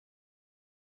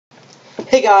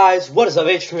Hey guys, what is up?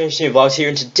 H Vlogs here,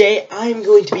 and today I'm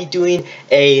going to be doing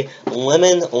a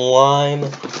lemon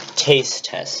lime taste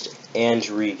test and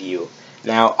review.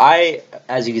 Now,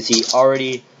 as you can see,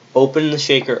 already opened the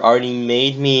shaker, already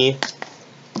made me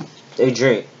a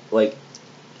drink. Like,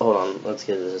 hold on, let's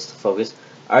get this to focus.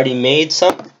 I already made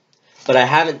some, but I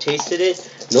haven't tasted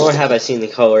it, nor have I seen the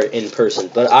color in person.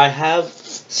 But I have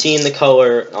seen the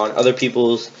color on other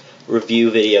people's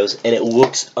review videos, and it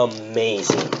looks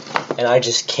amazing. And I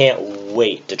just can't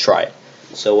wait to try it.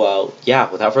 So, yeah,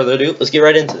 without further ado, let's get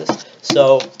right into this.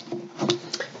 So,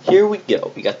 here we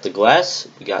go. We got the glass.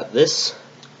 We got this.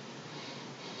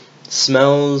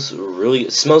 Smells really...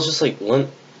 It smells just like...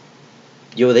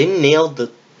 Yo, they nailed the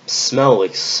smell,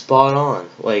 like, spot on.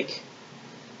 Like,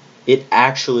 it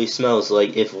actually smells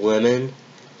like if lemon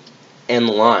and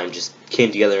lime just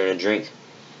came together in a drink.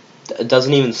 It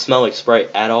doesn't even smell like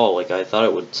Sprite at all, like I thought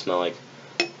it would smell like.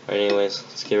 Alright, anyways,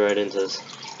 let's get right into this.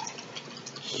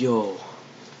 Yo,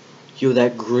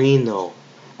 that green though.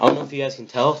 I don't know if you guys can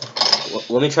tell.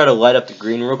 Let me try to light up the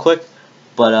green real quick.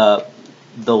 But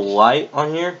the light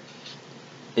on here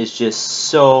is just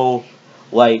so,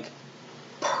 like,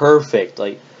 perfect.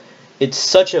 Like, it's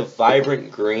such a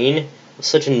vibrant green. It's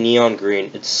such a neon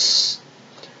green. It's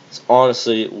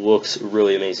honestly, it looks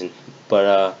really amazing.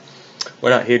 But we're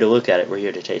not here to look at it. We're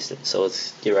here to taste it. So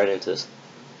let's get right into this.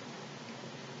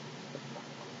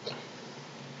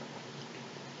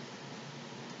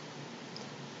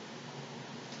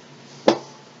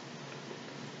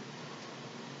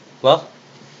 Well,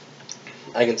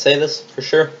 I can say this for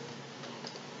sure.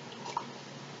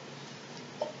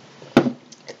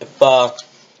 If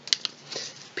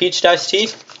peach iced tea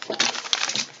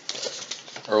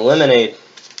or lemonade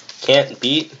can't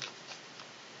beat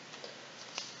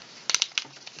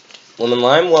lemon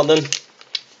lime, well then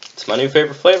it's my new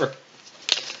favorite flavor.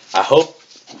 I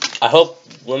hope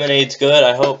lemonade's good.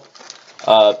 I hope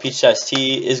peach iced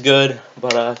tea is good.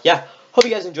 But yeah. Hope you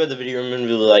guys enjoyed the video. Remember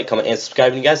to like, comment, and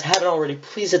subscribe. And if you guys haven't already,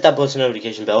 please hit that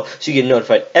notification bell so you get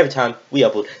notified every time we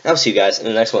upload. And I'll see you guys in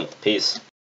the next one. Peace.